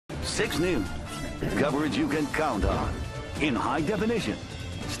6 News. Coverage you can count on. In high definition.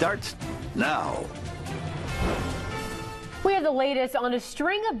 Starts now. We have the latest on a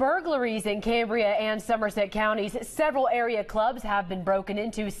string of burglaries in Cambria and Somerset Counties. Several area clubs have been broken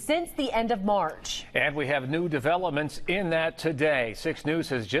into since the end of March. And we have new developments in that today. 6 News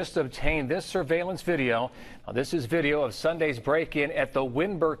has just obtained this surveillance video. Now, this is video of Sunday's break-in at the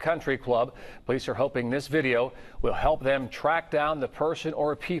Windber Country Club. Police are hoping this video will help them track down the person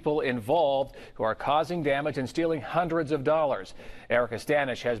or people involved who are causing damage and stealing hundreds of dollars. Erika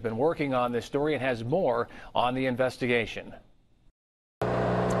Stanish has been working on this story and has more on the investigation.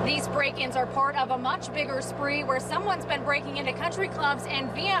 These break-ins are part of a much bigger spree where someone's been breaking into country clubs and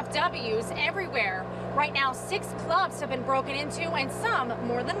VFWs everywhere. Right now, 6 clubs have been broken into and some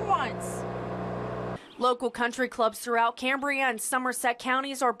more than once. Local country clubs throughout Cambria and Somerset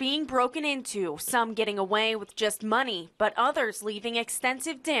counties are being broken into, some getting away with just money, but others leaving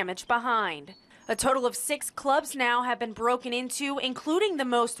extensive damage behind. A total of 6 clubs now have been broken into, including the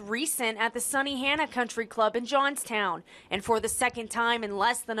most recent at the Sunnehanna Country Club in Johnstown, and for the second time in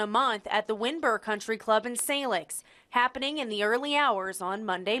less than a month at the Windber Country Club in Salix, happening in the early hours on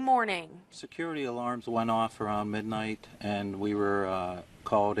Monday morning. Security alarms went off around midnight, and we were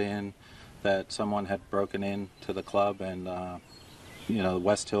called in that someone had broken into the club, and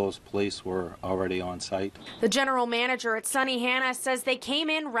West Hills police were already on site. The general manager at Sunnehanna says they came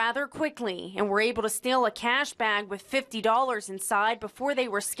in rather quickly and were able to steal a cash bag with $50 inside before they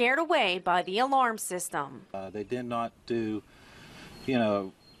were scared away by the alarm system. They did not do,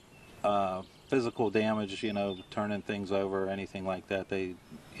 physical damage, turning things over or anything like that. They,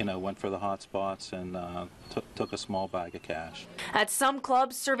 went for the hot spots and took a small bag of cash. At some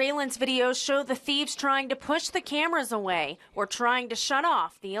clubs, surveillance videos show the thieves trying to push the cameras away or trying to shut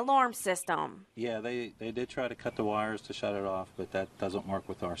off the alarm system. Yeah, they did try to cut the wires to shut it off, but that doesn't work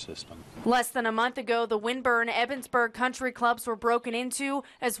with our system. Less than a month ago, the Windber and Ebensburg country clubs were broken into,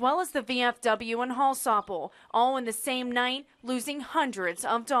 as well as the VFW and Hallsoppel, all in the same night, losing hundreds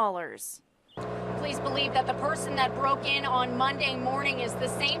of dollars. Police believe that the person that broke in on Monday morning is the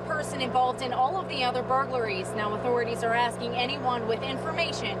same person involved in all of the other burglaries. Now authorities are asking anyone with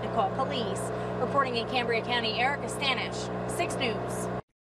information to call police. Reporting in Cambria County, Erika Stanish, 6 News.